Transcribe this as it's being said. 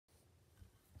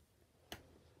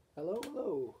Hello,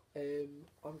 hello.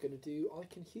 I'm going to do I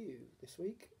Can Hew this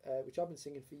week, which I've been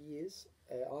singing for years.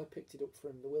 I picked it up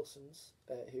from the Wilsons,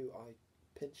 who I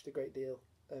pinched a great deal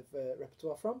of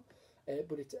repertoire from.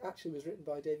 But it actually was written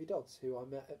by Davey Dodds, who I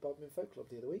met at Bodmin Folk Club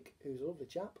the other week, who's a lovely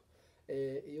chap.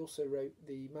 He also wrote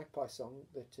the Magpie song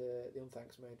that the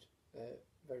Unthanks made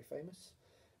very famous.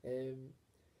 Um,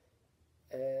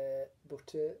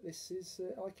 but this is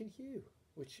I Can Hew,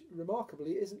 which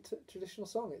remarkably isn't a traditional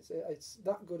song. It's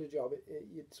that good a job.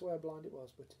 You'd swear blind it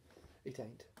was, but it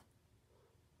ain't.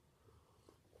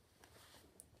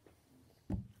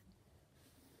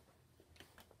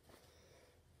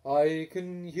 I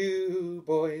can hew,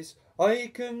 boys,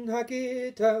 I can hack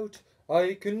it out.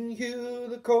 I can hew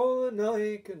the corn,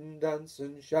 I can dance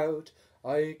and shout.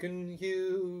 I can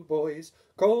hew, boys,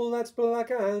 coal that's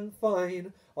black and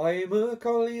fine. I'm a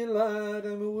collier lad,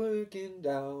 I'm a working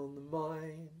down the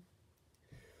mine.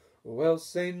 Well,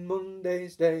 St.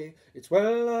 Monday's Day, it's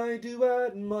well I do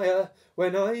admire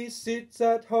when I sit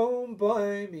at home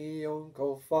by me own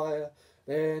coal fire.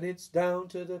 Then it's down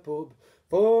to the pub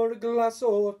for a glass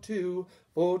or two,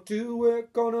 for to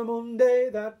work on a Monday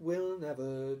that will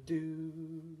never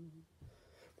do.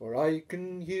 For I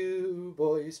can hew,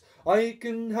 boys, I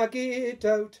can hack it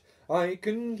out. I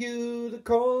can hew the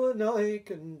corn, I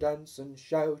can dance and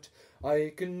shout.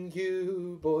 I can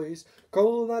hew, boys,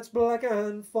 coal that's black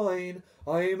and fine.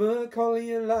 I'm a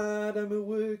collier lad, I'm a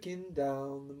working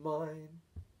down the mine.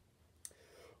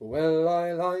 Well,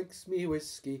 I likes me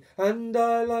whiskey and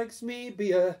I likes me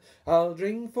beer. I'll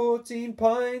drink 14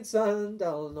 pints and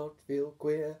I'll not feel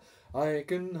queer. I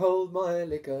can hold my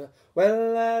liquor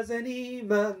well as any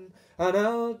man, and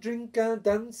I'll drink and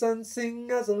dance and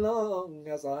sing as long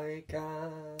as I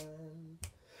can.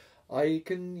 I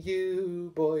can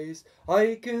hew, boys,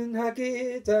 I can hack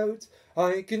it out.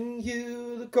 I can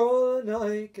hew the corn,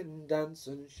 I can dance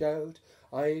and shout.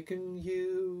 I can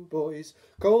hew, boys,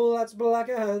 coal that's black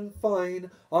and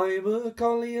fine. I'm a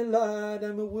collier lad,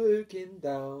 I'm a working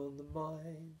down the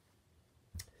mine.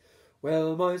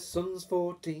 Well, my son's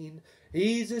 14,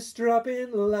 he's a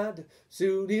strapping lad.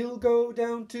 Soon he'll go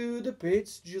down to the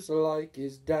pits just like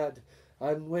his dad.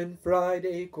 And when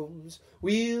Friday comes,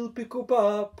 we'll pick up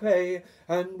our pay,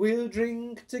 and we'll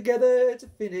drink together to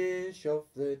finish off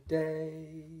the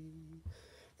day.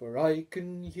 For I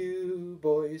can hew,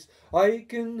 boys, I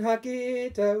can hack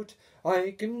it out.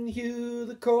 I can hew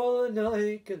the corn,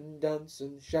 I can dance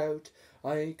and shout.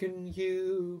 I can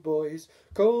hew, boys,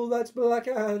 coal that's black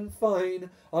and fine.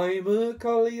 I'm a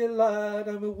collier lad,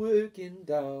 I'm a working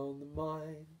down the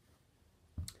mine.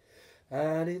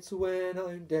 And it's when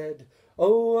I'm dead,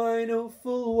 oh, I know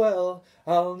full well,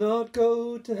 I'll not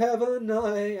go to heaven,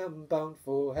 I am bound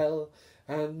for hell.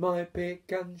 And my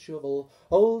pick and shovel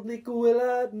old Nick will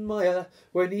admire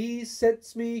when he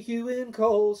sets me hewing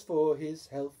coals for his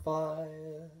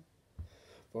hellfire.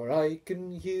 For I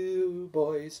can hew,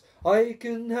 boys, I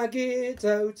can hack it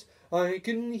out. I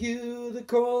can hew the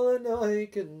corn, I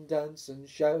can dance and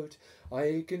shout.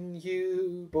 I can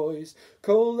hew, boys,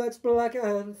 coal that's black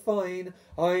and fine.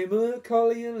 I'm a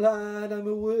collier lad, I'm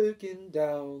a working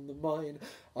down the mine.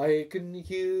 I can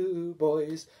hew,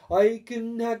 boys, I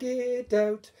can hack it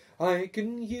out. I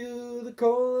can hew the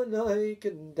corn, I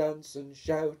can dance and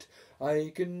shout.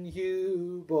 I can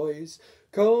hew, boys,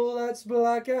 coal that's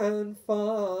black and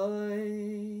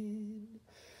fine.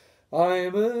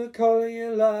 I'm a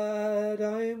collier lad,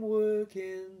 I'm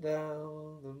working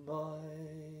down the mine.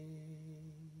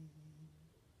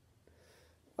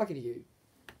 I can hew.